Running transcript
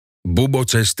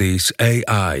Bubocesty z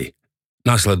AI.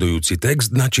 Nasledujúci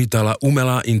text načítala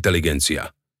umelá inteligencia.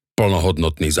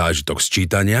 Plnohodnotný zážitok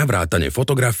sčítania, vrátane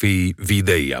fotografií,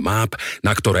 videí a máp,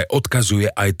 na ktoré odkazuje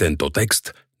aj tento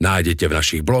text, nájdete v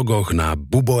našich blogoch na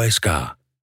bubo.sk.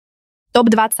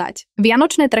 Top 20.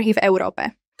 Vianočné trhy v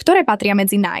Európe. Ktoré patria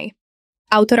medzi naj.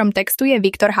 Autorom textu je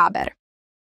Viktor Haber.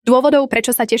 Dôvodov,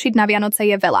 prečo sa tešiť na Vianoce,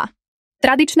 je veľa.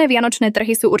 Tradičné vianočné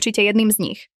trhy sú určite jedným z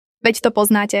nich. Veď to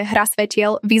poznáte, hra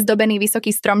svetiel, vyzdobený vysoký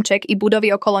stromček i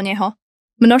budovy okolo neho.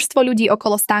 Množstvo ľudí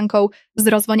okolo stánkov s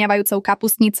rozvoniavajúcou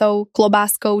kapustnicou,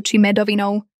 klobáskou či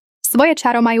medovinou. Svoje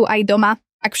čaro majú aj doma,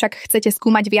 ak však chcete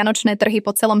skúmať vianočné trhy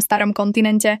po celom starom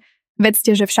kontinente,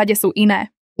 vedzte, že všade sú iné,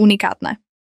 unikátne.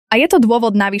 A je to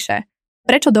dôvod navyše,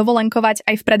 prečo dovolenkovať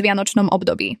aj v predvianočnom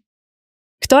období.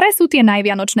 Ktoré sú tie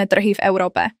najvianočné trhy v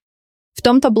Európe? V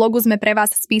tomto blogu sme pre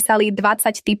vás spísali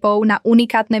 20 tipov na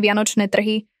unikátne vianočné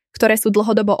trhy, ktoré sú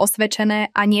dlhodobo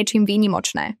osvedčené a niečím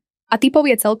výnimočné. A tipov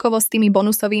je celkovo s tými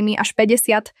bonusovými až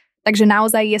 50, takže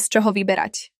naozaj je z čoho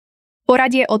vyberať.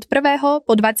 Poradie od 1.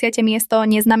 po 20. miesto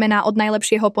neznamená od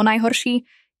najlepšieho po najhorší,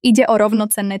 ide o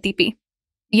rovnocenné tipy.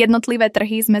 Jednotlivé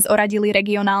trhy sme zoradili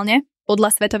regionálne,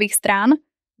 podľa svetových strán,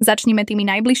 začnime tými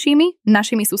najbližšími,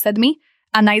 našimi susedmi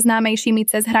a najznámejšími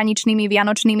cezhraničnými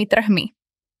vianočnými trhmi.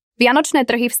 Vianočné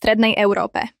trhy v strednej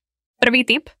Európe. Prvý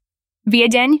tip –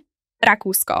 Viedeň,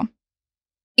 Rakúsko.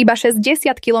 Iba 60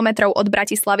 kilometrov od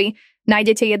Bratislavy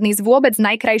nájdete jedný z vôbec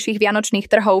najkrajších vianočných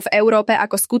trhov v Európe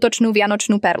ako skutočnú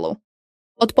vianočnú perlu.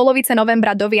 Od polovice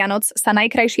novembra do Vianoc sa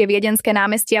najkrajšie viedenské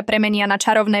námestia premenia na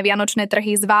čarovné vianočné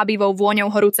trhy s vábivou vôňou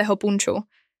horúceho punču.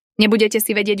 Nebudete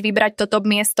si vedieť vybrať to top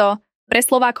miesto? Pre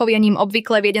Slovákov je ním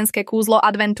obvykle viedenské kúzlo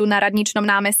adventu na Radničnom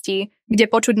námestí, kde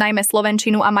počuť najmä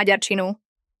slovenčinu a maďarčinu.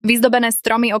 Vyzdobené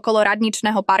stromy okolo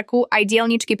Radničného parku aj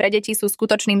dielničky pre deti sú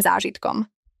skutočným zážitkom.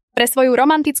 Pre svoju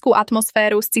romantickú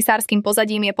atmosféru s cisárskym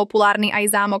pozadím je populárny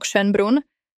aj zámok Schönbrunn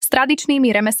s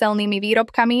tradičnými remeselnými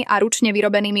výrobkami a ručne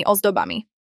vyrobenými ozdobami.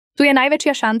 Tu je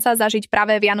najväčšia šanca zažiť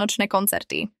pravé vianočné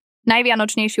koncerty.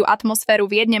 Najvianočnejšiu atmosféru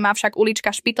Viedne má však ulička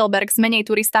Spittelberg s menej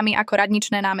turistami ako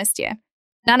Radničné námestie.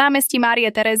 Na námestí Márie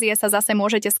Terézie sa zase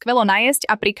môžete skvelo najesť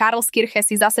a pri Karlskirche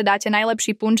si zase dáte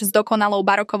najlepší punč s dokonalou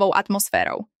barokovou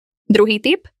atmosférou. Druhý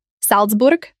tip –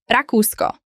 Salzburg,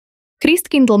 Rakúsko.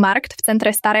 Christkindlmarkt v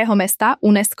centre Starého mesta,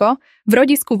 UNESCO, v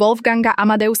rodisku Wolfganga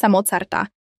Amadeusa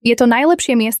Mozarta. Je to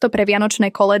najlepšie miesto pre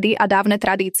vianočné koledy a dávne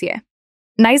tradície.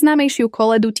 Najznámejšiu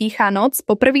koledu Tichá noc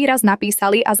po prvý raz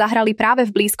napísali a zahrali práve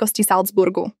v blízkosti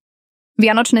Salzburgu.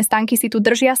 Vianočné stanky si tu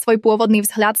držia svoj pôvodný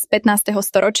vzhľad z 15.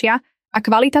 storočia a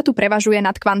kvalita tu prevažuje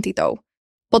nad kvantitou.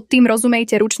 Pod tým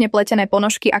rozumejte ručne pletené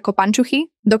ponožky ako pančuchy,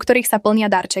 do ktorých sa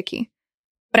plnia darčeky.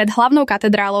 Pred hlavnou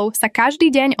katedrálou sa každý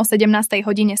deň o 17.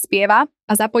 hodine spieva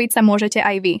a zapojiť sa môžete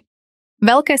aj vy.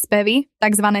 Veľké spevy,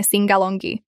 tzv.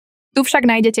 Singalongy. Tu však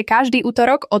nájdete každý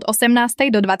utorok od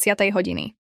 18. do 20.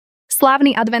 hodiny.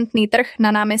 Slávny adventný trh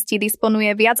na námestí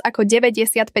disponuje viac ako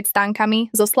 95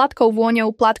 stánkami so sladkou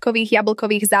vôňou platkových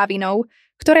jablkových závinov,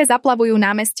 ktoré zaplavujú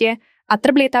námestie a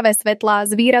trblietavé svetlá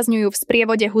zvýrazňujú v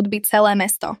sprievode hudby celé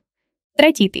mesto.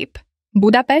 Tretí tip.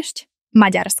 Budapešť,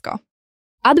 Maďarsko.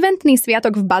 Adventný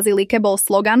sviatok v Bazilike bol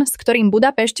slogan, s ktorým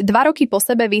Budapešť 2 roky po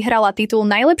sebe vyhrala titul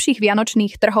najlepších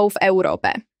vianočných trhov v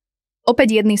Európe.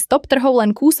 Opäť jedný z top trhov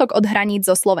len kúsok od hraníc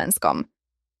so Slovenskom.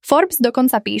 Forbes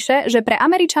dokonca píše, že pre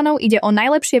Američanov ide o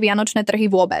najlepšie vianočné trhy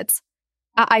vôbec.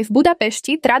 A aj v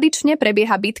Budapešti tradične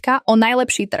prebieha bitka o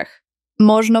najlepší trh.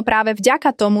 Možno práve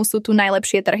vďaka tomu sú tu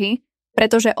najlepšie trhy,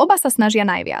 pretože oba sa snažia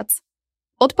najviac.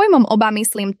 Pod pojmom oba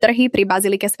myslím trhy pri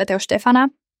Bazilike svätého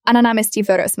Štefana a na námestí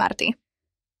Vörösmarty.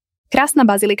 Krásna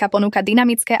bazilika ponúka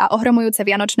dynamické a ohromujúce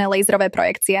vianočné laserové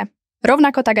projekcie.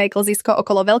 Rovnako tak aj klzisko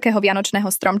okolo veľkého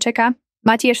vianočného stromčeka,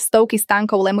 má tiež stovky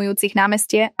stánkov lemujúcich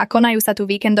námestie a konajú sa tu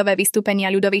víkendové vystúpenia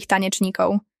ľudových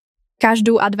tanečníkov.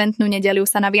 Každú adventnú nedeľu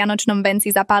sa na vianočnom venci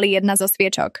zapáli jedna zo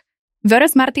sviečok.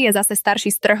 Vörösmarty je zase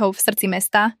starší z trhov v srdci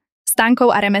mesta,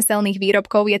 stánkov a remeselných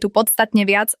výrobkov je tu podstatne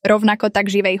viac, rovnako tak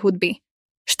živej hudby.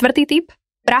 Štvrtý tip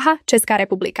 – Praha, Česká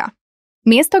republika.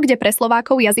 Miesto, kde pre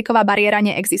Slovákov jazyková bariéra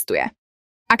neexistuje.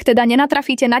 Ak teda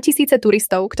nenatrafíte na tisíce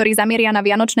turistov, ktorí zamieria na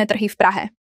vianočné trhy v Prahe.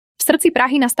 V srdci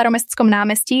Prahy na Staromestskom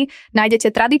námestí nájdete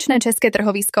tradičné české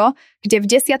trhovisko, kde v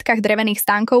desiatkách drevených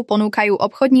stánkov ponúkajú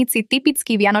obchodníci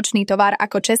typický vianočný tovar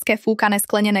ako české fúkané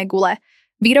sklenené gule,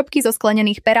 výrobky zo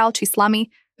sklenených perál či slamy,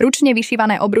 ručne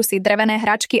vyšívané obrusy, drevené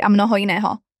hračky a mnoho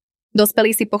iného.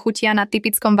 Dospelí si pochutia na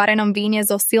typickom varenom víne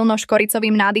so silno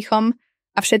škoricovým nádychom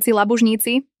a všetci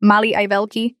labužníci, malí aj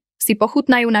veľkí, si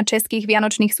pochutnajú na českých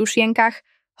vianočných sušienkach,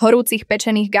 horúcich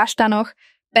pečených gaštanoch,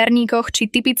 perníkoch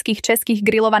či typických českých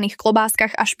grilovaných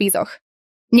klobáskach a špízoch.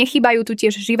 Nechýbajú tu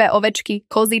tiež živé ovečky,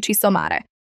 kozy či somáre.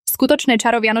 Skutočné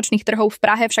čaro vianočných trhov v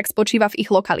Prahe však spočíva v ich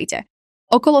lokalite.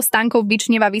 Okolo stánkov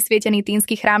vyčnieva vysvietený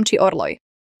tínsky chrám či orloj.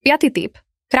 5. tip.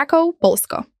 Krakov,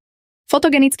 Poľsko.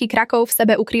 Fotogenický Krakov v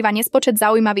sebe ukrýva nespočet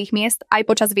zaujímavých miest aj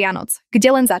počas Vianoc,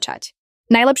 kde len začať.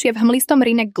 Najlepšie v hmlistom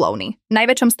Rynek Glowny,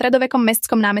 najväčšom stredovekom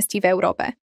mestskom námestí v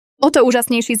Európe. O to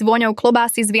úžasnejší s vôňou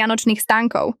klobásy z vianočných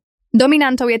stánkov.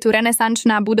 Dominantou je tu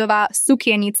renesančná budova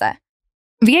Sukienice.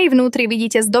 V jej vnútri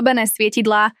vidíte zdobené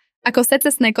svietidlá ako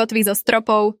secesné kotvy zo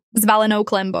stropov s valenou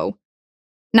klenbou.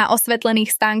 Na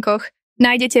osvetlených stánkoch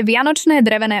nájdete vianočné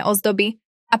drevené ozdoby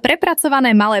a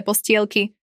prepracované malé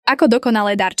postielky ako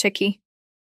dokonalé darčeky.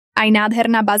 Aj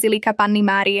nádherná bazilika Panny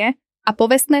Márie a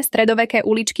povestné stredoveké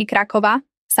uličky Krakova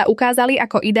sa ukázali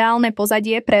ako ideálne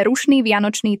pozadie pre rušný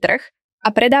vianočný trh a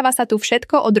predáva sa tu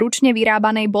všetko od ručne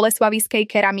vyrábanej bolesławiskej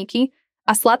keramiky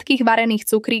a sladkých varených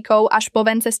cukríkov až po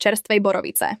vence z čerstvej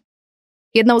borovice.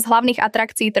 Jednou z hlavných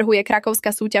atrakcií trhu je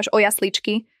krakovská súťaž o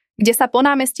jasličky, kde sa po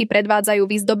námestí predvádzajú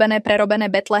vyzdobené prerobené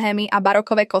Betlehemy a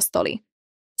barokové kostoly.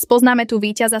 Spoznáme tu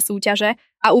víťaza súťaže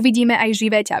a uvidíme aj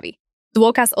živé ťavy.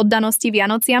 Dôkaz oddanosti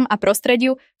Vianociam a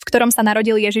prostrediu, v ktorom sa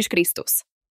narodil Ježiš Kristus.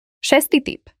 6.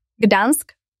 tip.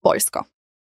 Gdansk, Poľsko.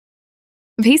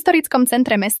 V historickom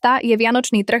centre mesta je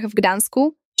vianočný trh v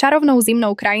Gdansku, čarovnou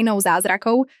zimnou krajinou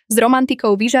zázrakov s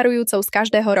romantikou vyžarujúcou z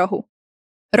každého rohu.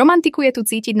 Romantiku je tu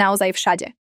cítiť naozaj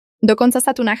všade. Dokonca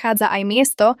sa tu nachádza aj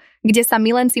miesto, kde sa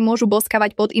milenci môžu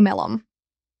boskavať pod imelom.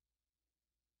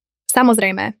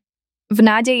 Samozrejme, v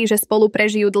nádeji, že spolu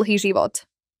prežijú dlhý život.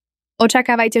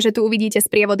 Očakávajte, že tu uvidíte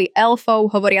sprievody elfov,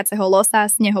 hovoriaceho losa,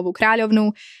 snehovú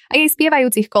kráľovnú a jej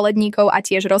spievajúcich koledníkov a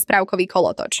tiež rozprávkový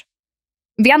kolotoč.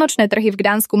 Vianočné trhy v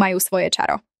Gdansku majú svoje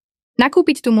čaro.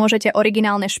 Nakúpiť tu môžete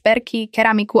originálne šperky,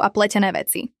 keramiku a pletené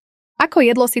veci. Ako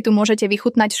jedlo si tu môžete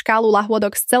vychutnať škálu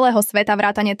lahôdok z celého sveta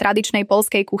vrátane tradičnej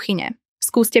poľskej kuchyne.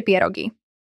 Skúste pierogy.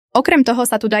 Okrem toho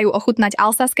sa tu dajú ochutnať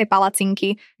alsaské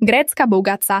palacinky, grécka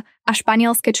bugaca a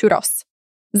španielske churros.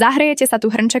 Zahrejete sa tu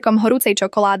hrnčekom horúcej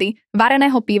čokolády,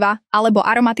 vareného piva alebo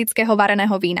aromatického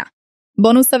vareného vína.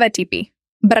 Bonusové tipy.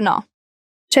 Brno.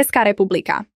 Česká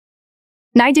republika.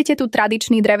 Nájdete tu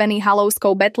tradičný drevený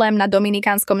halovskov betlém na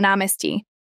Dominikánskom námestí.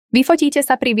 Vyfotíte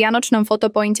sa pri vianočnom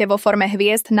fotopointe vo forme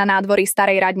hviezd na nádvorí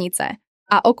Starej radnice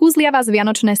a okúzlia vás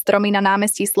vianočné stromy na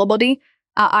námestí Slobody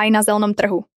a aj na Zelnom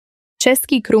trhu.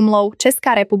 Český Krumlov,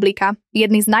 Česká republika,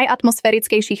 jedný z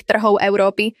najatmosférickejších trhov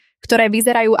Európy, ktoré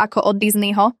vyzerajú ako od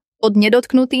Disneyho, pod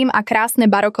nedotknutým a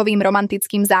krásne barokovým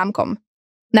romantickým zámkom.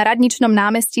 Na radničnom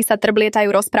námestí sa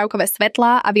trblietajú rozprávkové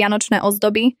svetlá a vianočné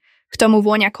ozdoby, k tomu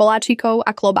vôňa koláčikov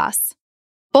a klobás.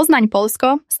 Poznaň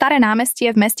Poľsko, staré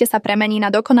námestie v meste sa premení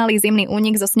na dokonalý zimný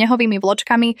únik so snehovými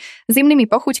vločkami, zimnými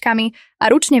pochuťkami a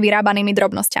ručne vyrábanými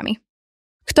drobnosťami.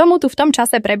 K tomu tu v tom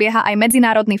čase prebieha aj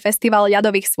Medzinárodný festival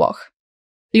ľadových sôch.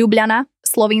 Ljubljana,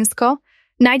 Slovinsko,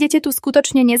 nájdete tu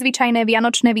skutočne nezvyčajné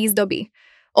vianočné výzdoby.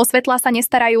 O svetlá sa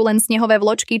nestarajú len snehové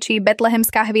vločky či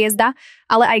betlehemská hviezda,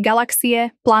 ale aj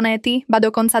galaxie, planéty, ba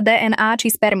dokonca DNA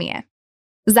či spermie.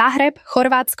 Záhreb,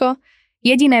 Chorvátsko,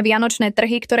 jediné vianočné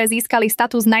trhy, ktoré získali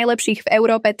status najlepších v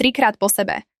Európe 3-krát po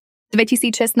sebe,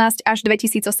 2016 až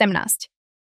 2018.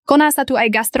 Koná sa tu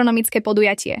aj gastronomické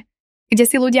podujatie, kde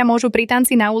si ľudia môžu pri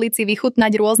tanci na ulici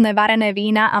vychutnať rôzne varené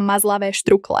vína a mazlavé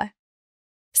štrukle.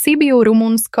 Sibiu,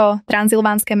 Rumunsko,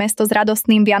 tranzylvánske mesto s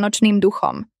radostným vianočným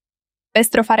duchom.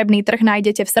 Pestrofarebný trh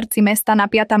nájdete v srdci mesta na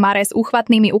 5. mare s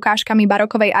úchvatnými ukážkami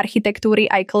barokovej architektúry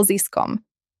aj klziskom.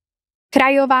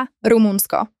 Krajova,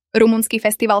 Rumunsko, Rumunský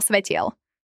festival svetiel.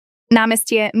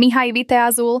 Námestie Mihaj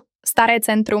Viteazul, Staré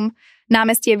centrum,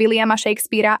 námestie Williama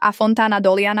Shakespearea a fontána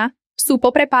Doliana sú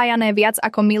poprepájané viac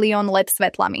ako 1 000 000 LED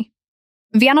svetlami.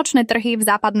 Vianočné trhy v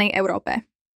západnej Európe.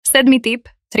 7. tip,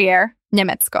 Trier,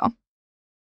 Nemecko.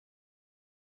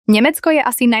 Nemecko je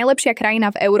asi najlepšia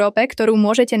krajina v Európe, ktorú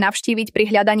môžete navštíviť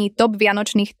pri hľadaní top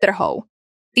vianočných trhov.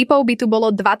 Tipov by tu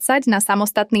bolo 20 na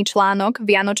samostatný článok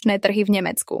Vianočné trhy v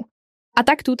Nemecku. A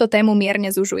tak túto tému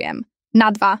mierne zužujem.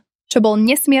 Na 2, čo bol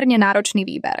nesmierne náročný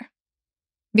výber.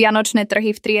 Vianočné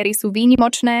trhy v Trieri sú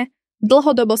výnimočné,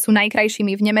 dlhodobo sú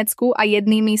najkrajšími v Nemecku a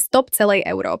jednými z top celej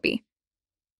Európy.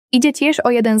 Ide tiež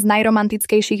o jeden z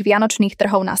najromantickejších vianočných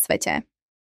trhov na svete.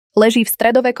 Leží v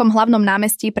stredovekom hlavnom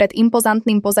námestí pred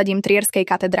impozantným pozadím Trierskej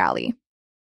katedrály.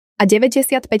 A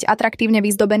 95 atraktívne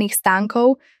vyzdobených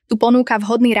stánkov tu ponúka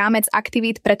vhodný rámec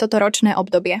aktivít pre toto ročné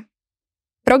obdobie.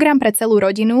 Program pre celú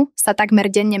rodinu sa takmer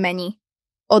denne mení.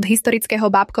 Od historického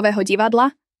bábkového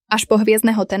divadla až po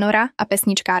hviezdneho tenora a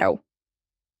pesničkárov.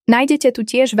 Nájdete tu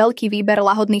tiež veľký výber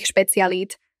lahodných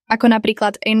špecialít, ako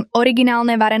napríklad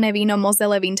originálne varené víno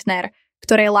Moselle Vintner,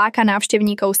 ktoré láka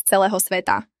návštevníkov z celého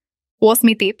sveta.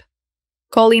 8. tip.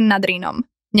 Kolín nad Rínom,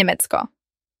 Nemecko.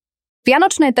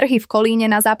 Vianočné trhy v Kolíne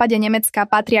na západe Nemecka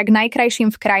patria k najkrajším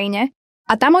v krajine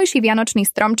a tamojší vianočný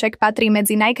stromček patrí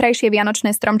medzi najkrajšie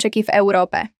vianočné stromčeky v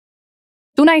Európe.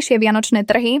 Tunajšie vianočné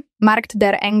trhy, Markt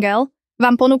der Engel,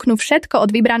 vám ponúknú všetko od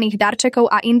vybraných darčekov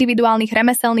a individuálnych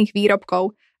remeselných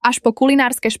výrobkov až po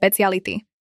kulinárske špeciality.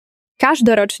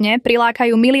 Každoročne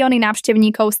prilákajú milióny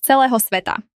návštevníkov z celého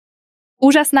sveta.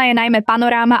 Úžasná je najmä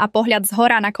panoráma a pohľad z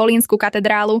hora na Kolínsku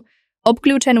katedrálu,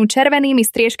 obkľúčenú červenými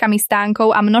striežkami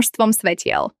stánkov a množstvom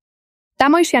svetiel.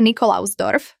 Tamojšia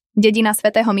Nikolausdorf, dedina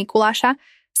svätého Mikuláša,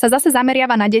 sa zase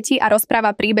zameriava na deti a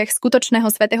rozpráva príbeh skutočného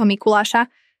svätého Mikuláša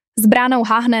s bránou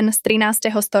Hahnen z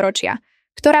 13. storočia,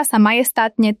 ktorá sa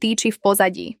majestátne týči v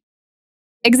pozadí.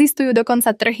 Existujú dokonca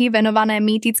trhy venované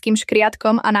mýtickým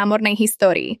škriatkom a námornej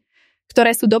histórii,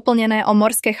 ktoré sú doplnené o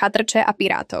morské chatrče a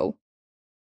pirátov.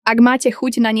 Ak máte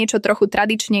chuť na niečo trochu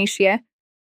tradičnejšie,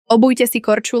 obujte si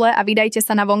korčule a vydajte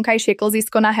sa na vonkajšie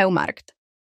klzisko na Heumarkt.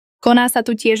 Koná sa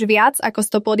tu tiež viac ako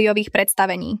 100 pódiových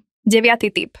predstavení.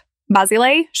 9. tip.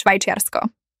 Bazilej, Švajčiarsko.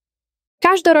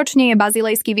 Každoročne je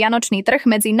bazilejský vianočný trh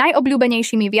medzi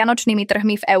najobľúbenejšími vianočnými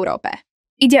trhmi v Európe.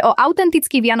 Ide o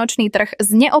autentický vianočný trh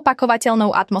s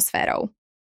neopakovateľnou atmosférou.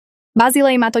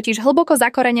 Bazilej má totiž hlboko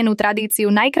zakorenenú tradíciu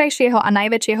najkrajšieho a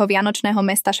najväčšieho vianočného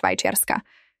mesta Švajčiarska.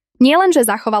 Nielenže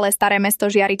zachovalé staré mesto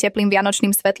žiari teplým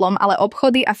vianočným svetlom, ale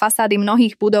obchody a fasády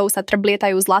mnohých budov sa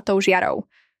trblietajú zlatou žiarou.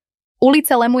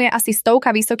 Ulice lemuje asi 100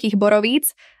 vysokých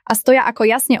borovíc a stoja ako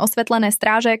jasne osvetlené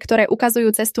stráže, ktoré ukazujú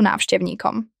cestu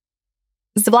návštevníkom.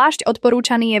 Zvlášť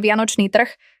odporúčaný je vianočný trh,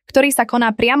 ktorý sa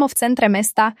koná priamo v centre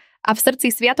mesta a v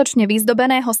srdci sviatočne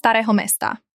vyzdobeného starého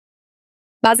mesta.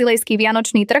 Bazilejský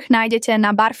vianočný trh nájdete na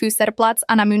Barfüßerplatz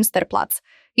a na Münsterplatz,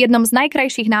 jednom z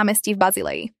najkrajších námestí v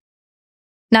Bazileji.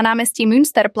 Na námestí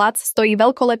Münsterplatz stojí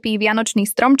veľkolepý vianočný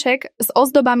stromček s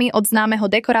ozdobami od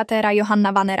známeho dekoratéra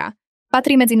Johanna Wannera.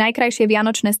 Patrí medzi najkrajšie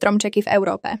vianočné stromčeky v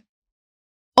Európe.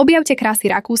 Objavte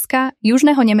krásy Rakúska,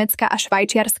 Južného Nemecka a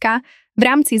Švajčiarska v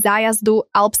rámci zájazdu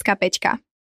Alpská peťka.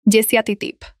 10.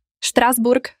 tip.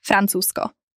 Štrasburg,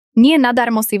 Francúzsko. Nie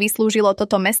nadarmo si vyslúžilo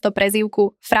toto mesto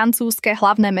prezývku francúzske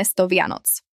hlavné mesto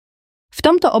Vianoc. V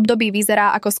tomto období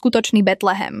vyzerá ako skutočný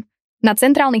Betlehem. Na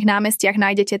centrálnych námestiach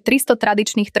nájdete 300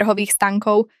 tradičných trhových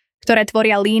stankov, ktoré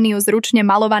tvoria líniu s ručne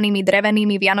malovanými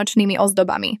drevenými vianočnými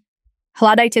ozdobami.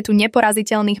 Hľadajte tu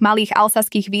neporaziteľných malých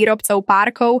alsaských výrobcov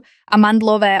párkov a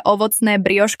mandlové, ovocné,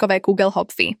 brioškové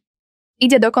kugelhopfy.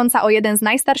 Ide dokonca o jeden z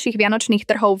najstarších vianočných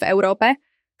trhov v Európe.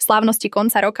 Slávnosti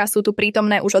konca roka sú tu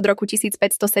prítomné už od roku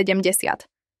 1570.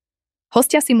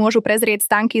 Hostia si môžu prezrieť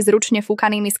stánky s ručne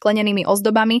fúkanými sklenenými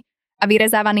ozdobami a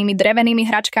vyrezávanými drevenými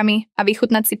hračkami a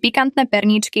vychutnať si pikantné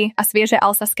perníčky a svieže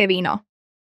alsaské víno.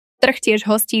 Trh tiež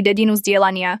hostí dedinu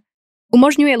zdieľania.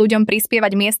 Umožňuje ľuďom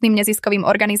prispievať miestnym neziskovým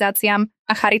organizáciám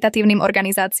a charitatívnym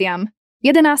organizáciám.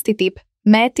 11. tip.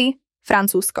 Medzi,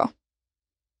 Francúzsko.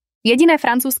 Jediné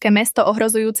francúzske mesto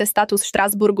ohrozujúce status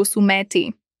Štrasburgu sú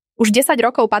Medzi. Už 10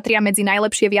 rokov patria medzi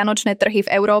najlepšie vianočné trhy v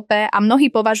Európe a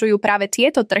mnohí považujú práve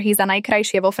tieto trhy za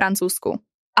najkrajšie vo Francúzsku.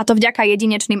 A to vďaka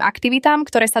jedinečným aktivitám,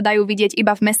 ktoré sa dajú vidieť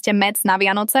iba v meste Metz na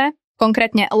Vianoce,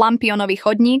 konkrétne lampionový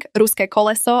chodník, ruské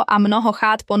koleso a mnoho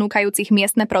chát ponúkajúcich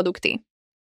miestne produkty.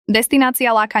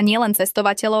 Destinácia láka nielen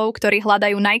cestovateľov, ktorí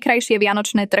hľadajú najkrajšie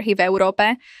vianočné trhy v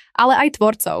Európe, ale aj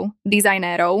tvorcov,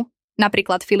 dizajnérov,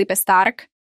 napríklad Philippe Starck,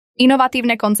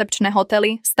 inovatívne koncepčné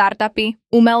hotely, startupy,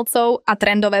 umelcov a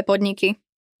trendové podniky.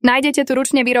 Nájdete tu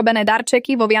ručne vyrobené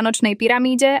darčeky vo vianočnej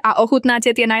pyramíde a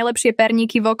ochutnáte tie najlepšie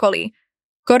perníky v okolí.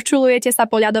 Korčulujete sa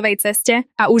po ľadovej ceste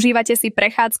a užívate si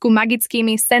prechádzku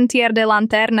magickými Sentier de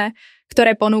Lanterne,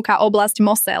 ktoré ponúka oblasť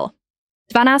Mosel.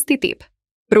 12. tip.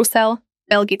 Brusel,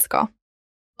 Belgicko.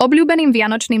 Obľúbeným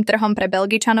vianočným trhom pre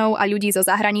Belgičanov a ľudí zo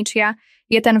zahraničia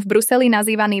je ten v Bruseli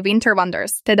nazývaný Winter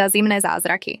Wonders, teda zimné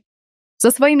zázraky. So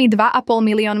svojimi 2,5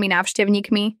 miliónmi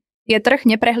návštevníkmi je trh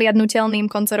neprehliadnutelným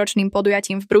koncoročným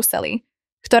podujatím v Bruseli,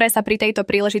 ktoré sa pri tejto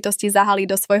príležitosti zahalí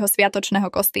do svojho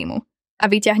sviatočného kostýmu a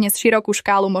vyťahne z širokú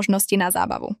škálu možností na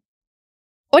zábavu.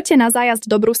 Poďte na zájazd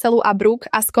do Bruselu a Brugg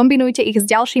a skombinujte ich s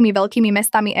ďalšími veľkými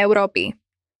mestami Európy.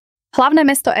 Hlavné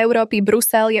mesto Európy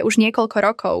Brusel je už niekoľko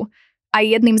rokov aj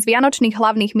jedným z vianočných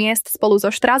hlavných miest spolu so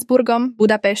Štrasburgom,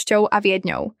 Budapešťou a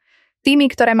Viedňou.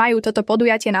 Týmy, ktoré majú toto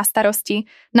podujatie na starosti,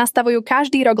 nastavujú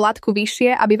každý rok latku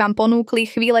vyššie, aby vám ponúkli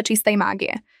chvíle čistej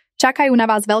mágie. Čakajú na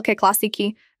vás veľké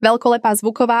klasiky, veľkolepá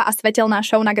zvuková a svetelná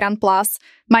show na Grand Place,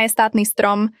 majestátny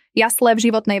strom, jasle v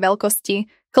životnej veľkosti,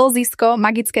 klzisko,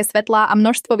 magické svetlá a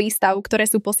množstvo výstav, ktoré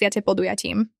sú posiate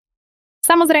podujatím.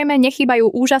 Samozrejme,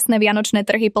 nechýbajú úžasné vianočné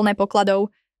trhy plné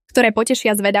pokladov, ktoré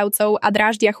potešia zvedavcov a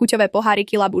dráždia chuťové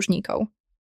poháriky labužníkov.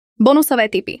 Bonusové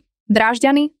tipy.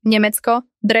 Drážďany, Nemecko,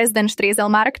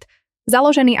 Dresden-Striezelmarkt,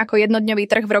 založený ako jednodňový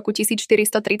trh v roku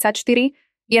 1434,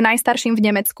 je najstarším v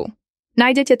Nemecku.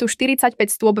 Nájdete tu 45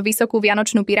 stôp vysokú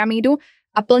vianočnú pyramídu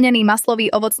a plnený maslový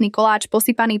ovocný koláč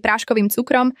posypaný práškovým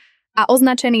cukrom a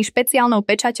označený špeciálnou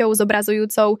pečaťou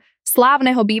zobrazujúcou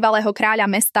slávneho bývalého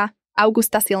kráľa mesta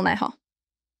Augusta Silného.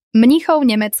 Mníchov,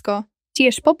 Nemecko.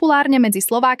 Tiež populárne medzi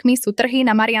Slovákmi sú trhy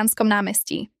na Mariánskom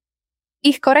námestí.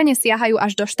 Ich korene siahajú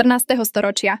až do 14.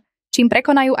 storočia, čím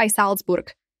prekonajú aj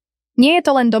Salzburg. Nie je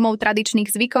to len domov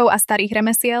tradičných zvykov a starých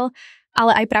remesiel,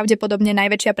 ale aj pravdepodobne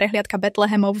najväčšia prehliadka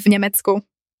Betlehemov v Nemecku.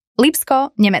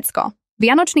 Lipsko, Nemecko.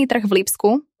 Vianočný trh v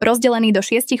Lipsku, rozdelený do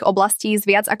 6 oblastí s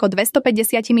viac ako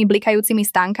 250 blikajúcimi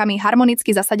stánkami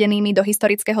harmonicky zasadenými do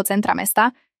historického centra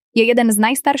mesta, je jeden z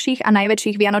najstarších a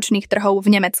najväčších vianočných trhov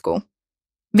v Nemecku.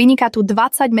 Vyniká tu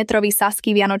 20-metrový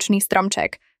saský vianočný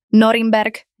stromček.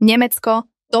 Norimberg, Nemecko,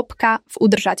 topka v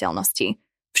udržateľnosti.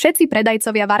 Všetci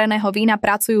predajcovia vareného vína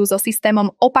pracujú so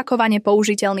systémom opakovane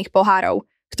použiteľných pohárov,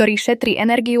 ktorý šetrí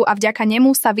energiu a vďaka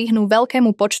nemu sa vyhnú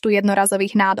veľkému počtu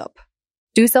jednorazových nádob.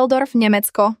 Düsseldorf,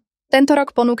 Nemecko. Tento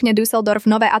rok ponúkne Düsseldorf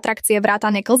nové atrakcie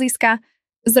vrátane klziska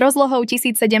s rozlohou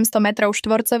 1700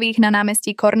 m2 na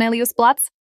námestí Corneliusplatz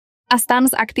a stan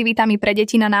s aktivitami pre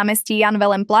deti na námestí Jan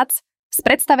Willem Platz s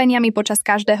predstaveniami počas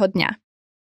každého dňa.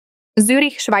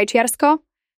 Zürich, Švajčiarsko.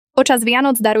 Počas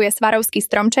Vianoc daruje Svarovský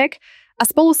stromček a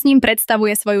spolu s ním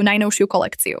predstavuje svoju najnovšiu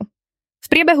kolekciu. V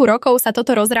priebehu rokov sa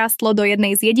toto rozrástlo do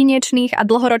jednej z jedinečných a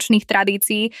dlhoročných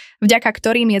tradícií, vďaka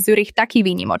ktorým je Zürich taký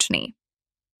výnimočný.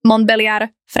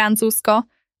 Montbéliard, Francúzsko.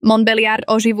 Montbéliard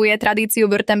oživuje tradíciu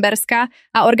Württemberska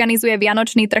a organizuje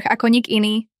vianočný trh ako nik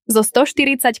iný, so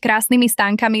 140 krásnymi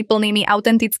stánkami plnými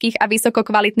autentických a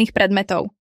vysokokvalitných predmetov.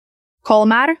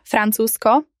 Colmar,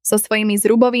 Francúzsko, so svojimi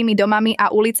zrubovými domami a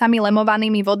ulicami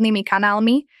lemovanými vodnými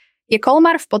kanálmi, je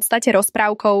Colmar v podstate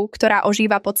rozprávkou, ktorá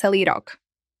ožíva po celý rok.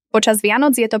 Počas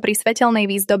Vianoc je to pri svetelnej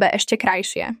výzdobe ešte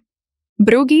krajšie.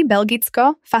 Bruggy,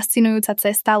 Belgicko, fascinujúca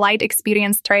cesta Light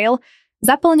Experience Trail,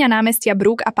 zaplňa námestia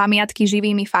Brugg a pamiatky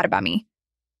živými farbami.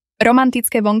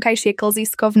 Romantické vonkajšie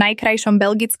klzisko v najkrajšom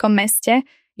belgickom meste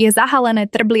je zahalené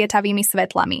trblietavými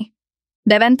svetlami.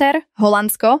 Deventer,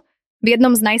 Holandsko. V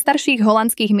jednom z najstarších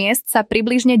holandských miest sa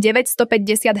približne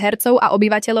 950 hercov a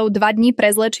obyvateľov 2 dní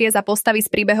prezlečie za postavy z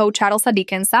príbehov Charlesa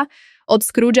Dickensa, od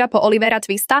Scroogea po Olivera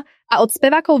Twista a od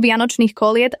spevákov vianočných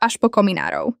koliet až po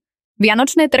kominárov.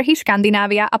 Vianočné trhy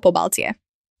Škandinávia a Pobaltie.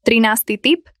 13.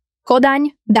 tip.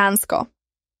 Kodaň, Dánsko.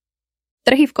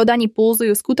 Trhy v Kodani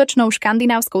pulzujú skutočnou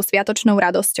škandinávskou sviatočnou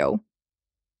radosťou.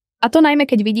 A to najmä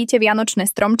keď vidíte vianočné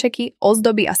stromčeky,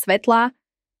 ozdoby a svetlá,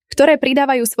 ktoré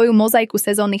pridávajú svoju mozaiku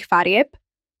sezónnych farieb,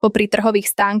 popri trhových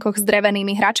stánkoch s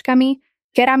drevenými hračkami,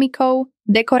 keramikou,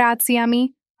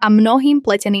 dekoráciami a mnohým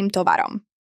pleteným tovarom.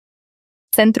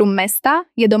 Centrum mesta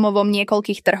je domovom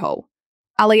niekoľkých trhov,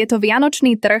 ale je to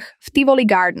vianočný trh v Tivoli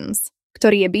Gardens,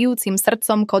 ktorý je bijúcim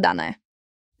srdcom Kodané.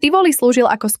 Tivoli slúžil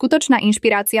ako skutočná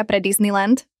inšpirácia pre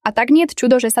Disneyland a tak niet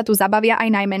čudo, že sa tu zabavia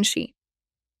aj najmenší.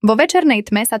 Vo večernej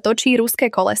tme sa točí ruské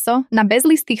koleso, na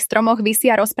bezlistých stromoch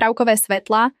visia rozprávkové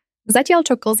svetlá, zatiaľ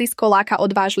čo klzisko láka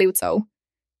odvážlivcov.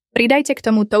 Pridajte k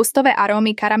tomu toastové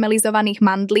arómy karamelizovaných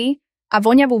mandlí a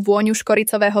voňavú vôňu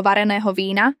škoricového vareného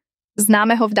vína,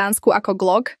 známeho v Dánsku ako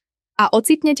glögg, a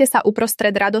ocitnete sa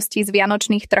uprostred radosti z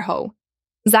vianočných trhov.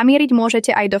 Zamieriť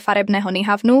môžete aj do farebného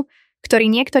Nyhavnu,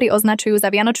 ktorý niektorí označujú za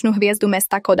vianočnú hviezdu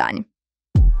mesta Kodaň.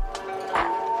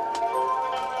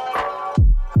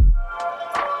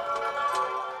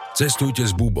 Cestujte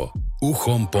s Bubo,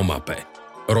 uchom po mape.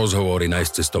 Rozhovory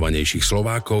najcestovanejších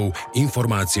Slovákov,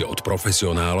 informácie od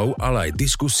profesionálov, ale aj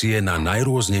diskusie na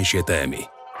najrôznejšie témy.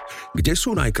 Kde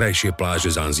sú najkrajšie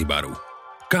pláže Zanzibaru?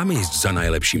 Kam ísť za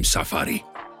najlepším safari?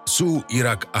 Sú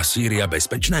Irak a Sýria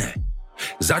bezpečné?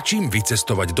 Za čím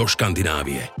vycestovať do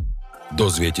Škandinávie?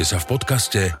 Dozviete sa v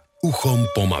podcaste Uchom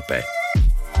po mape.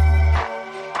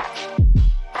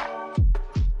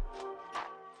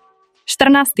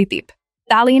 Štrnásty tip.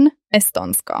 Tallinn,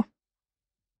 Estónsko.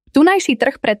 Tunajší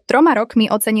trh pred 3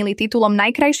 rokmi ocenili titulom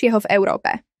najkrajšieho v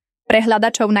Európe. Pre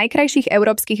hľadačov najkrajších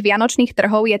európskych vianočných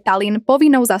trhov je Tallinn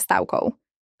povinnou zastávkou.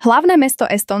 Hlavné mesto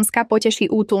Estónska poteší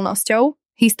útulnosťou,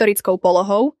 historickou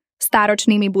polohou,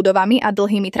 stáročnými budovami a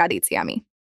dlhými tradíciami.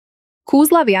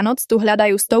 Kúzla Vianoc tu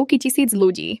hľadajú stovky tisíc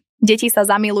ľudí, deti sa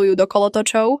zamilujú do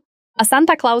kolotočov a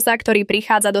Santa Clausa, ktorý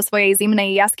prichádza do svojej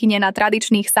zimnej jaskyne na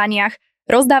tradičných saniach,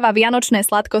 rozdáva vianočné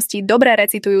sladkosti dobre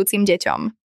recitujúcim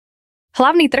deťom.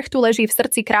 Hlavný trh tu leží v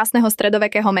srdci krásneho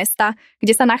stredovekého mesta,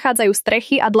 kde sa nachádzajú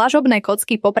strechy a dlažobné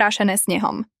kocky poprášené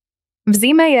snehom. V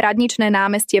zime je radničné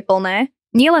námestie plné,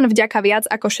 nielen vďaka viac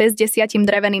ako 60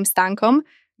 dreveným stánkom,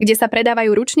 kde sa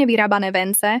predávajú ručne vyrábané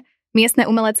vence, miestne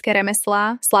umelecké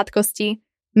remeslá, sladkosti,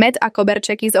 med a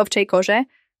koberčeky z ovčej kože,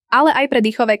 ale aj pre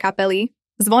dýchové kapely,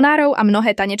 zvonárov a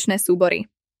mnohé tanečné súbory.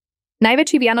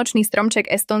 Najväčší vianočný stromček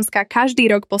Estónska každý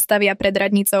rok postavia pred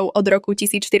radnicou od roku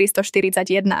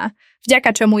 1441, vďaka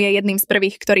čomu je jedným z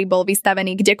prvých, ktorý bol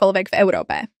vystavený kdekoľvek v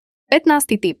Európe.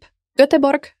 15. tip.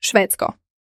 Göteborg, Švédsko.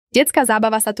 Detská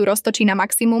zábava sa tu roztočí na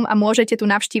maximum a môžete tu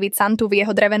navštíviť Santu v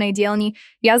jeho drevenej dielni,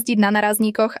 jazdiť na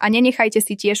narazníkoch a nenechajte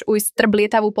si tiež ujsť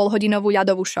trblietavú polhodinovú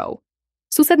ľadovú show.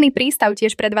 Susedný prístav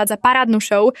tiež predvádza parádnu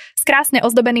show s krásne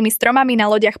ozdobenými stromami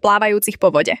na lodiach plávajúcich po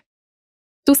vode.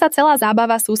 Tu sa celá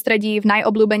zábava sústredí v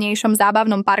najobľúbenejšom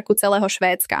zábavnom parku celého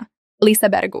Švédska,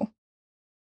 Lisebergu.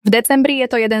 V decembri je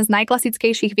to jeden z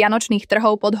najklasickejších vianočných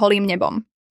trhov pod holým nebom.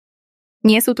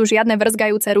 Nie sú tu žiadne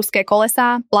vrzgajúce ruské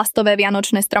kolesá, plastové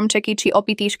vianočné stromčeky či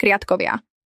opití škriatkovia.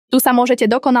 Tu sa môžete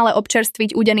dokonale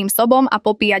občerstviť údeným sobom a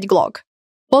popíjať glögg.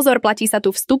 Pozor, platí sa tu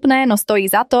vstupné, no stojí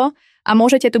za to a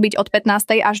môžete tu byť od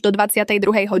 15. až do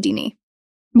 22. hodiny.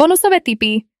 Bonusové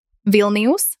tipy: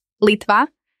 Vilnius, Litva,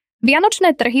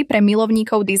 vianočné trhy pre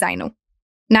milovníkov dizajnu.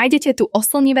 Nájdete tu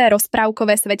oslnivé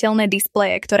rozprávkové svetelné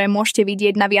displeje, ktoré môžete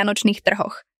vidieť na vianočných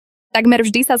trhoch. Takmer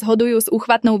vždy sa zhodujú s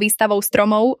úchvatnou výstavou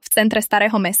stromov v centre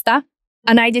starého mesta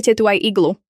a nájdete tu aj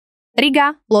iglu.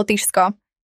 Riga, Lotyšsko.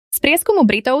 Z prieskumu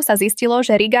Britov sa zistilo,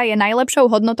 že Riga je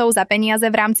najlepšou hodnotou za peniaze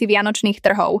v rámci vianočných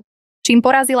trhov, čím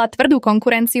porazila tvrdú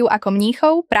konkurenciu ako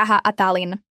Mníchov, Praha a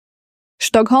Tallinn.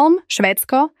 Štokholm,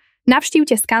 Švédsko.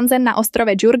 Navštívte skanzen na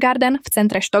ostrove Djurgården v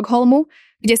centre Štokholmu,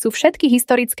 kde sú všetky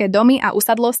historické domy a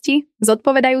usadlosti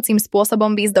zodpovedajúcim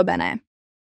spôsobom vyzdobené.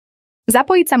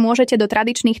 Zapojiť sa môžete do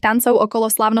tradičných tancov okolo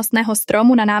slávnostného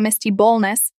stromu na námestí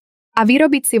Bollnäs a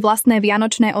vyrobiť si vlastné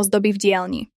vianočné ozdoby v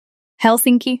dielni.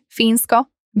 Helsinki, Fínsko,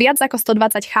 viac ako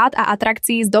 120 chát a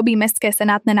atrakcií zdobí mestské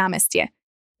senátne námestie.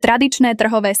 Tradičné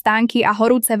trhové stánky a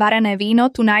horúce varené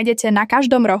víno tu nájdete na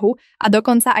každom rohu a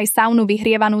dokonca aj saunu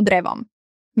vyhrievanú drevom.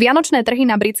 Vianočné trhy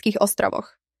na britských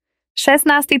ostrovoch. 16.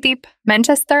 tip.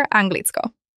 Manchester,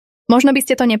 Anglicko. Možno by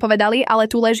ste to nepovedali, ale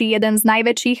tu leží jeden z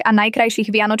najväčších a najkrajších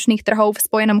vianočných trhov v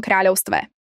Spojenom kráľovstve.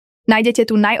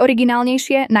 Nájdete tu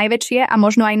najoriginálnejšie, najväčšie a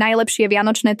možno aj najlepšie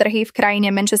vianočné trhy v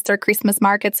krajine Manchester Christmas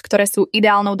Markets, ktoré sú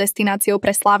ideálnou destináciou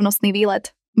pre slávnostný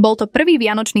výlet. Bol to prvý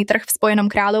vianočný trh v Spojenom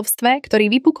kráľovstve, ktorý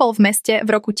vypukol v meste v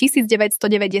roku 1999.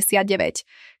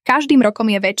 Každým rokom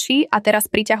je väčší a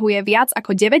teraz priťahuje viac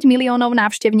ako 9 miliónov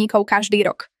návštevníkov každý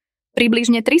rok.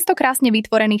 Približne 300 krásne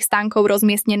vytvorených stánkov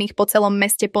rozmiestnených po celom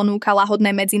meste ponúka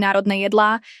lahodné medzinárodné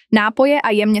jedlá, nápoje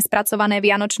a jemne spracované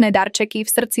vianočné darčeky v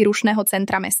srdci rušného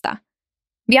centra mesta.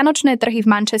 Vianočné trhy v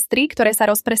Manchestri, ktoré sa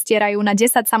rozprestierajú na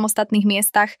 10 samostatných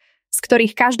miestach, z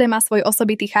ktorých každé má svoj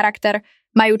osobitý charakter,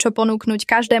 majú čo ponúknuť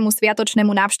každému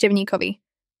sviatočnému návštevníkovi.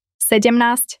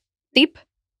 17. Tip.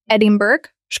 Edinburgh,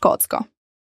 Škótsko.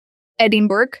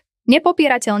 Edinburgh,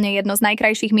 nepopierateľne jedno z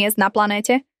najkrajších miest na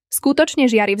planéte,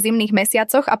 skutočne žiari v zimných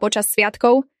mesiacoch a počas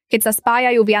sviatkov, keď sa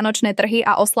spájajú vianočné trhy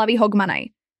a oslavy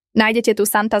Hogmanay. Nájdete tu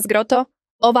Santa's Grotto,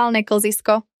 oválne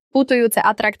klzisko, putujúce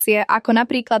atrakcie ako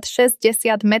napríklad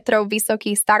 60 metrov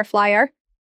vysoký Starflyer,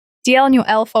 dielňu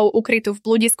elfov ukrytú v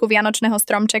bludisku vianočného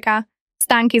stromčeka,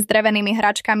 stánky s drevenými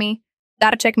hračkami,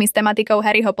 darčekmi s tematikou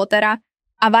Harryho Pottera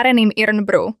a vareným Irn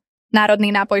Brew,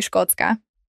 národný nápoj Škótska.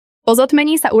 Po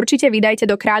zotmení sa určite vydajte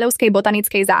do Kráľovskej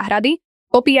botanickej záhrady,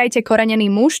 popíjajte korenený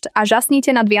mušt a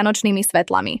žasnite nad vianočnými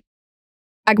svetlami.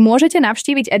 Ak môžete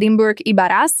navštíviť Edinburgh iba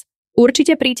raz,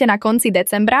 určite príďte na konci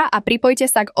decembra a pripojte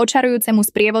sa k očarujúcemu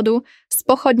sprievodu s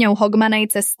pochodňou Hogmanay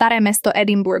cez staré mesto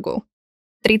Edinburghu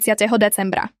 30.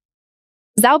 decembra.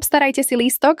 Zaobstarajte si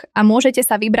lístok a môžete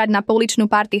sa vybrať na pouličnú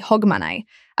party Hogmanay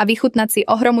a vychutnať si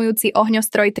ohromujúci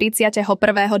ohňostroj 31.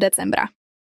 decembra.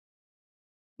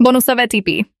 Bonusové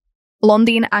tipy.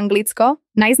 Londýn, Anglicko,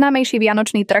 najznámejší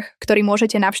vianočný trh, ktorý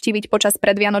môžete navštíviť počas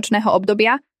predvianočného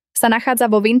obdobia, sa nachádza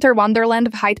vo Winter Wonderland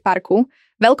v Hyde Parku,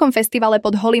 veľkom festivale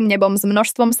pod holým nebom s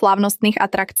množstvom slávnostných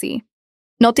atrakcií.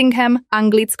 Nottingham,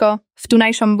 Anglicko, v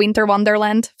tunajšom Winter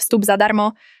Wonderland, vstup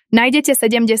zadarmo, nájdete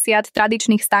 70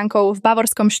 tradičných stánkov v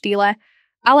bavorskom štýle,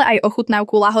 ale aj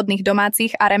ochutnávku lahodných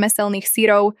domácich a remeselných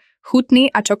syrov,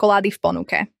 chutny a čokolády v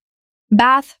ponuke.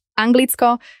 Bath,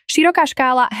 Anglicko, široká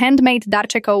škála handmade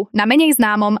darčekov na menej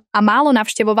známom a málo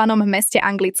navštevovanom meste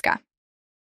Anglicka.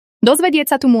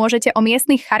 Dozvedieť sa tu môžete o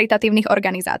miestnych charitatívnych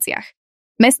organizáciách.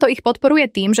 Mesto ich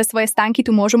podporuje tým, že svoje stánky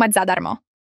tu môžu mať zadarmo.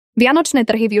 Vianočné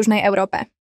trhy v Južnej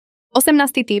Európe. 18.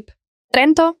 tip.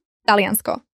 Trento,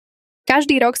 Taliansko.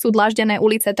 Každý rok sú dlaždené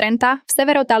ulice Trenta v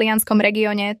severotalianskom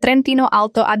regióne Trentino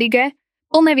Alto Adige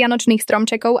plné vianočných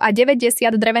stromčekov a 90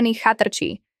 drevených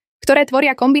chatrčí, ktoré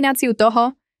tvoria kombináciu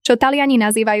toho, čo Taliani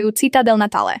nazývajú Citadel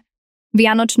Natale,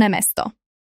 Vianočné mesto.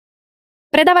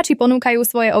 Predavači ponúkajú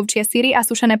svoje ovčie syry a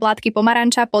sušené plátky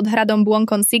pomaranča pod hradom Buon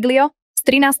Consiglio z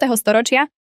 13.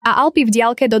 storočia a Alpy v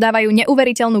diaľke dodávajú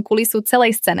neuveriteľnú kulisu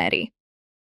celej scenérii.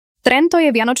 Trento je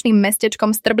vianočným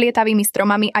mestečkom s trblietavými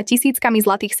stromami a tisíckami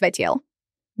zlatých svetiel.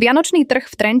 Vianočný trh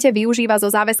v Trente využíva so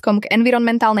záväzkom k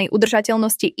environmentálnej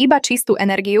udržateľnosti iba čistú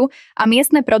energiu a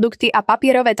miestne produkty a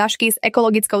papierové tašky s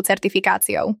ekologickou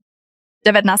certifikáciou.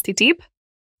 19. tip.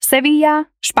 Sevilla,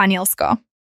 Španielsko.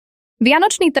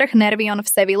 Vianočný trh Nervion v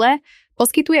Seville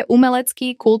poskytuje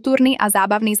umelecký, kultúrny a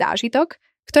zábavný zážitok,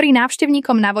 ktorý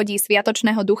návštevníkom navodí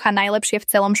sviatočného ducha najlepšie v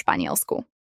celom Španielsku.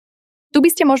 Tu by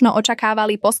ste možno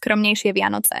očakávali poskromnejšie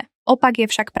Vianoce, opak je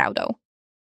však pravdou.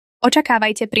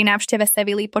 Očakávajte pri návšteve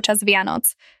Sevilly počas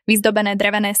Vianoc vyzdobené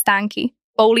drevené stánky,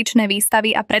 pouličné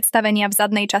výstavy a predstavenia v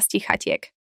zadnej časti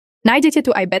chatiek. Nájdete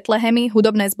tu aj betlehemy,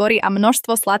 hudobné zbory a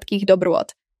množstvo sladkých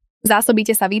dobrôt.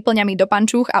 Zásobíte sa výplňami do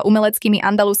pančúch a umeleckými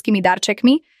andalúskymi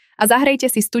darčekmi a zahrejte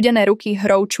si studené ruky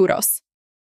hrou churros.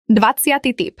 20.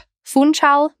 tip.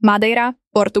 Funchal, Madeira,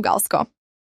 Portugalsko.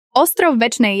 Ostrov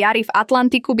večnej jary v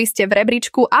Atlantiku by ste v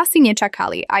rebríčku asi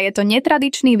nečakali a je to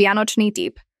netradičný vianočný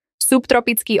typ.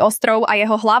 Subtropický ostrov a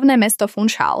jeho hlavné mesto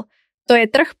Funchal. To je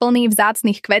trh plný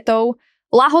vzácnych kvetov,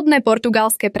 lahodné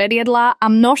portugalské predjedlá a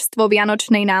množstvo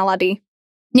vianočnej nálady.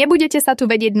 Nebudete sa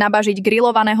tu vedieť nabažiť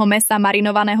grillovaného mäsa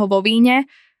marinovaného vo víne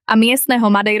a miestneho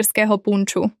madejrského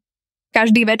punču.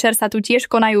 Každý večer sa tu tiež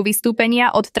konajú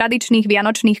vystúpenia od tradičných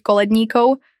vianočných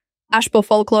koledníkov až po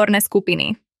folklórne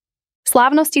skupiny.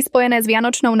 Slávnosti spojené s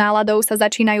vianočnou náladou sa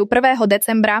začínajú 1.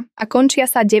 decembra a končia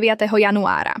sa 9.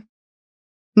 januára.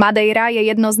 Madeira je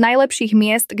jedno z najlepších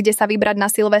miest, kde sa vybrať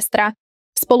na Silvestra.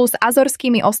 Spolu s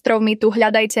Azorskými ostrovmi tu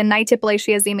hľadajte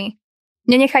najteplejšie zimy.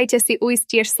 Nenechajte si ujsť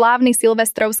tiež slávny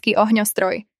silvestrovský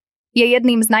ohňostroj. Je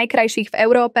jedným z najkrajších v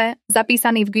Európe,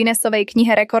 zapísaný v Guinnessovej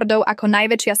knihe rekordov ako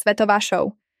najväčšia svetová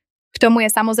show. K tomu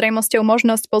je samozrejmosťou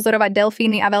možnosť pozorovať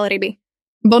delfíny a veľryby.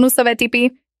 Bonusové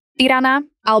tipy. Tirana,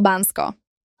 Albánsko.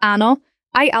 Áno,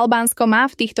 aj Albánsko má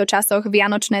v týchto časoch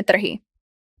vianočné trhy.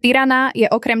 Tirana je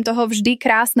okrem toho vždy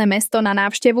krásne mesto na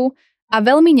návštevu a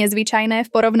veľmi nezvyčajné v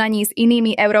porovnaní s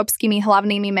inými európskymi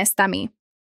hlavnými mestami.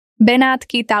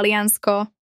 Benátky, Taliansko.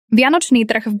 Vianočný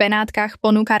trh v Benátkach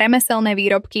ponúka remeselné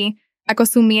výrobky, ako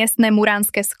sú miestne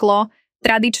muránske sklo,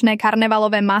 tradičné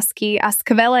karnevalové masky a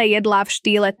skvelé jedlá v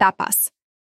štýle tapas.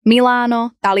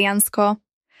 Miláno, Taliansko.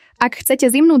 Ak chcete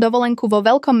zimnú dovolenku vo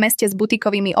veľkom meste s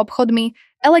butikovými obchodmi,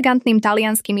 elegantným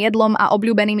talianskym jedlom a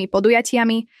obľúbenými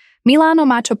podujatiami, Miláno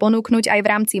má čo ponúknuť aj v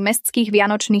rámci mestských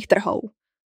vianočných trhov.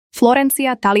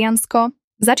 Florencia, Taliansko.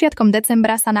 Začiatkom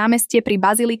decembra sa námestie pri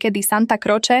bazilike di Santa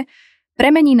Croce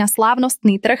premení na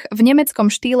slávnostný trh v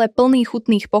nemeckom štýle plný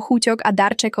chutných pochúťok a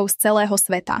darčekov z celého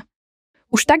sveta.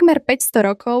 Už takmer 500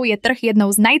 rokov je trh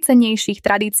jednou z najcennejších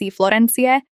tradícií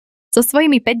Florencie, so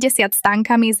svojimi 50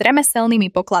 stánkami s remeselnými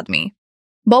pokladmi.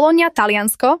 Bologna,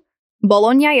 Taliansko.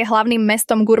 Bologna je hlavným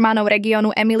mestom gurmánov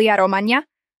regiónu Emilia-Romagna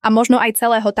a možno aj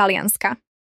celého Talianska.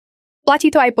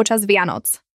 Platí to aj počas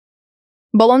Vianoc.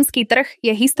 Bolonský trh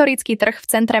je historický trh v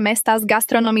centre mesta s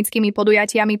gastronomickými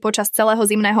podujatiami počas celého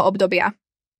zimného obdobia.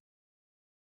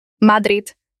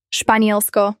 Madrid,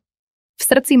 Španielsko. V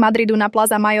srdci Madridu na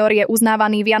Plaza Mayor je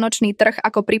uznávaný vianočný trh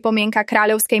ako pripomienka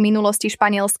kráľovskej minulosti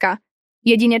Španielska.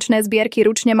 Jedinečné zbierky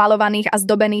ručne malovaných a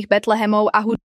zdobených betlehemov a